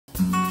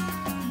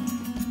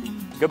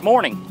Good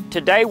morning.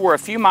 Today we're a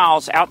few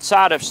miles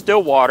outside of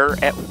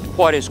Stillwater at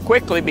what is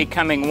quickly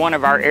becoming one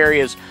of our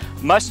area's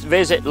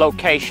must-visit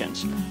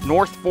locations,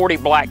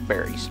 N40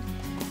 Blackberries.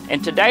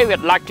 And today we'd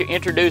like to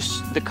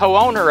introduce the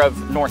co-owner of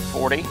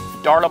N40,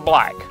 Darla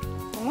Black.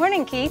 Good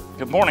morning, Keith.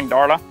 Good morning,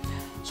 Darla.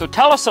 So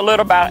tell us a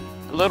little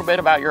bit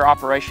about your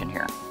operation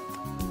here.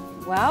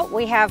 Well,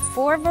 we have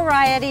 4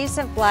 varieties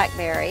of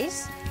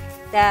blackberries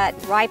that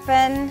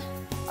ripen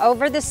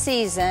over the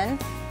season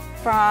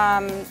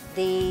from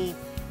the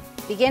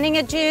beginning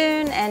of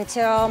June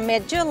until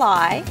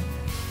mid-July.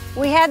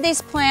 We had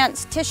these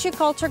plants tissue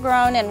culture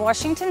grown in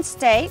Washington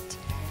State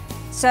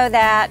so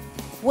that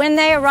when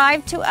they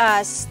arrived to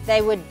us,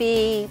 they would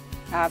be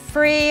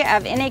free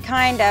of any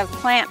kind of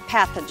plant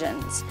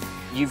pathogens.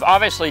 You've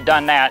obviously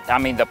done that. I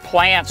mean, the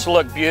plants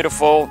look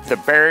beautiful, the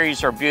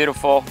berries are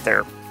beautiful,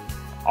 they're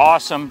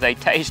awesome, they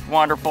taste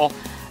wonderful,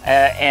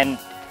 and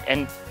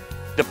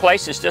the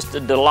place is just a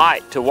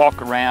delight to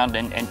walk around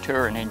and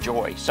tour and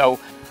enjoy. So,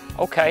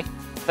 okay,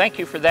 thank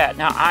you for that.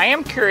 Now, I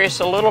am curious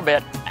a little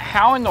bit,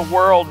 how in the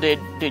world did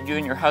you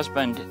and your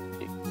husband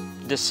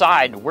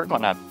decide we're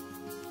gonna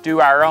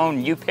do our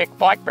own U-pick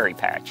blackberry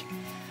patch?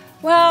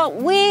 Well,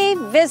 we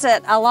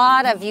visit a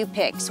lot of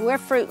U-picks. We're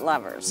fruit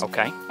lovers.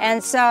 Okay.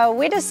 And so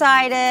we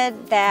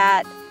decided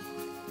that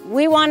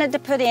we wanted to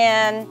put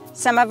in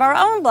some of our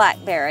own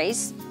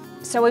blackberries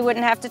so we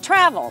wouldn't have to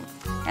travel.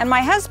 And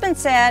my husband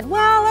said,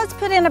 well, let's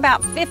put in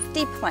about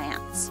 50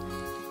 plants.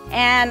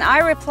 And I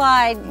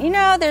replied, you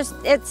know,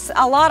 it's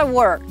a lot of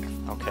work.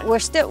 Okay. We're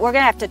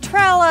gonna have to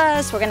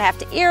trellis, we're gonna have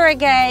to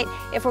irrigate.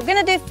 If we're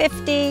gonna do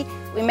 50,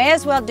 we may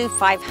as well do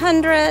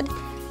 500.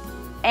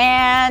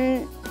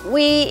 And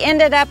we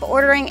ended up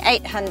ordering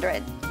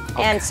 800.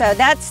 Okay. And so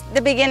that's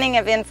the beginning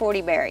of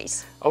N40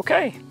 berries.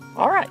 Okay,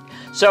 all right.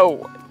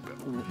 So,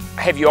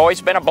 have you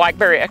always been a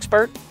blackberry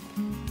expert?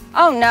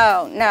 Oh,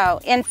 no.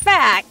 In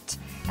fact,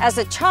 as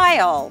a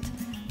child,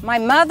 my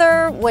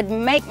mother would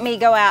make me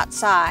go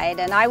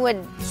outside and I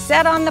would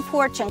sit on the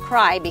porch and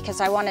cry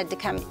because I wanted to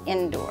come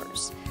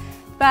indoors.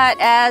 But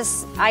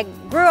as I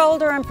grew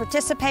older and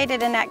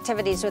participated in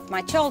activities with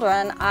my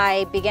children,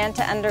 I began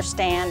to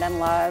understand and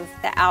love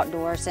the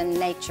outdoors and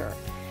nature.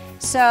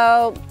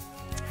 So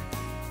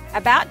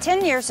about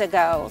 10 years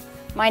ago,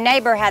 my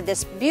neighbor had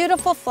this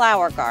beautiful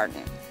flower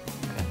garden,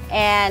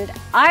 and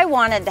I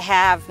wanted to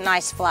have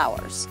nice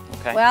flowers.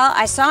 Okay. Well,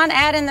 I saw an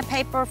ad in the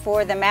paper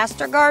for the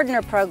Master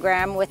Gardener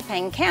program with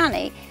Payne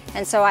County,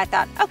 and so I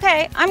thought,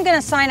 okay, I'm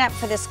gonna sign up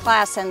for this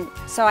class and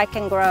so I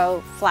can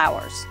grow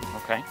flowers.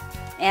 Okay.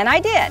 And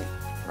I did.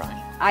 Right.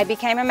 I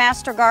became a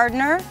master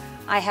gardener.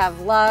 I have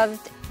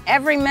loved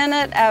every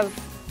minute of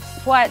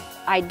what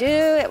I do.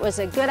 It was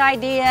a good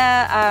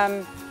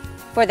idea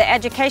for the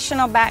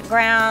educational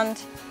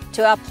background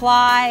to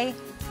apply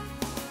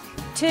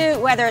to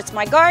whether it's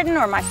my garden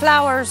or my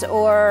flowers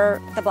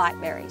or the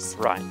blackberries.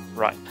 Right.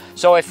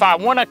 So if I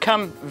want to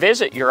come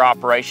visit your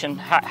operation,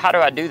 how do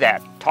I do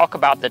that? Talk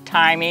about the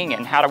timing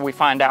and how do we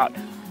find out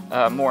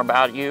more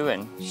about you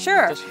and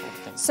Sure. this whole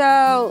thing.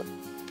 So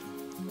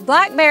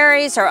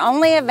blackberries are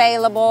only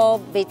available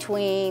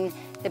between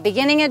the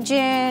beginning of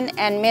June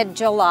and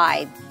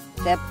mid-July.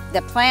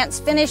 The plants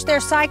finish their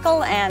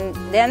cycle and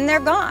then they're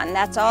gone.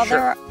 That's all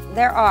Sure.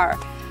 there are.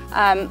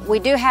 We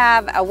do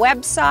have a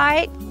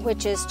website,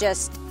 which is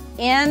just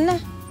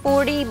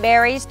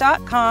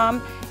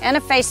N40berries.com, and a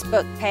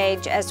Facebook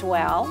page as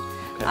well.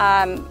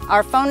 Okay.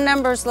 Our phone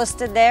number's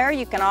listed there.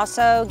 You can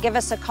also give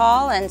us a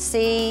call and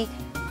see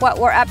what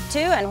we're up to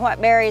and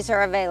what berries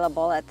are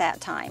available at that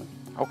time.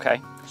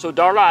 Okay. So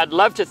Darla, I'd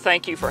love to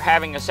thank you for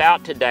having us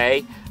out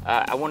today.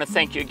 I want to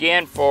thank you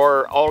again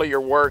for all of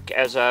your work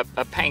as a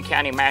Payne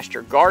County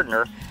Master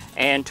Gardener.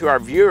 And to our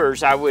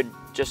viewers, I would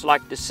just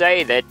like to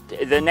say that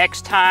the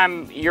next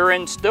time you're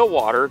in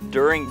Stillwater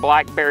during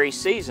blackberry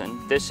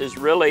season, this is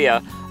really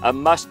a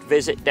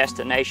must-visit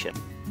destination.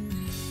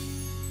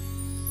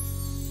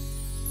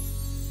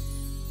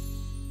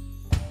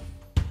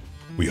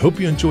 We hope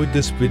you enjoyed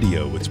this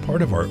video. It's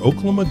part of our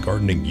Oklahoma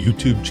Gardening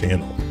YouTube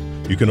channel.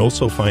 You can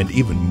also find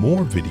even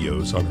more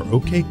videos on our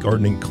OK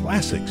Gardening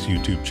Classics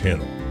YouTube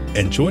channel.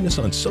 And join us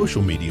on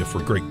social media for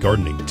great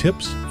gardening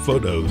tips,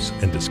 photos,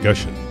 and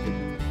discussion.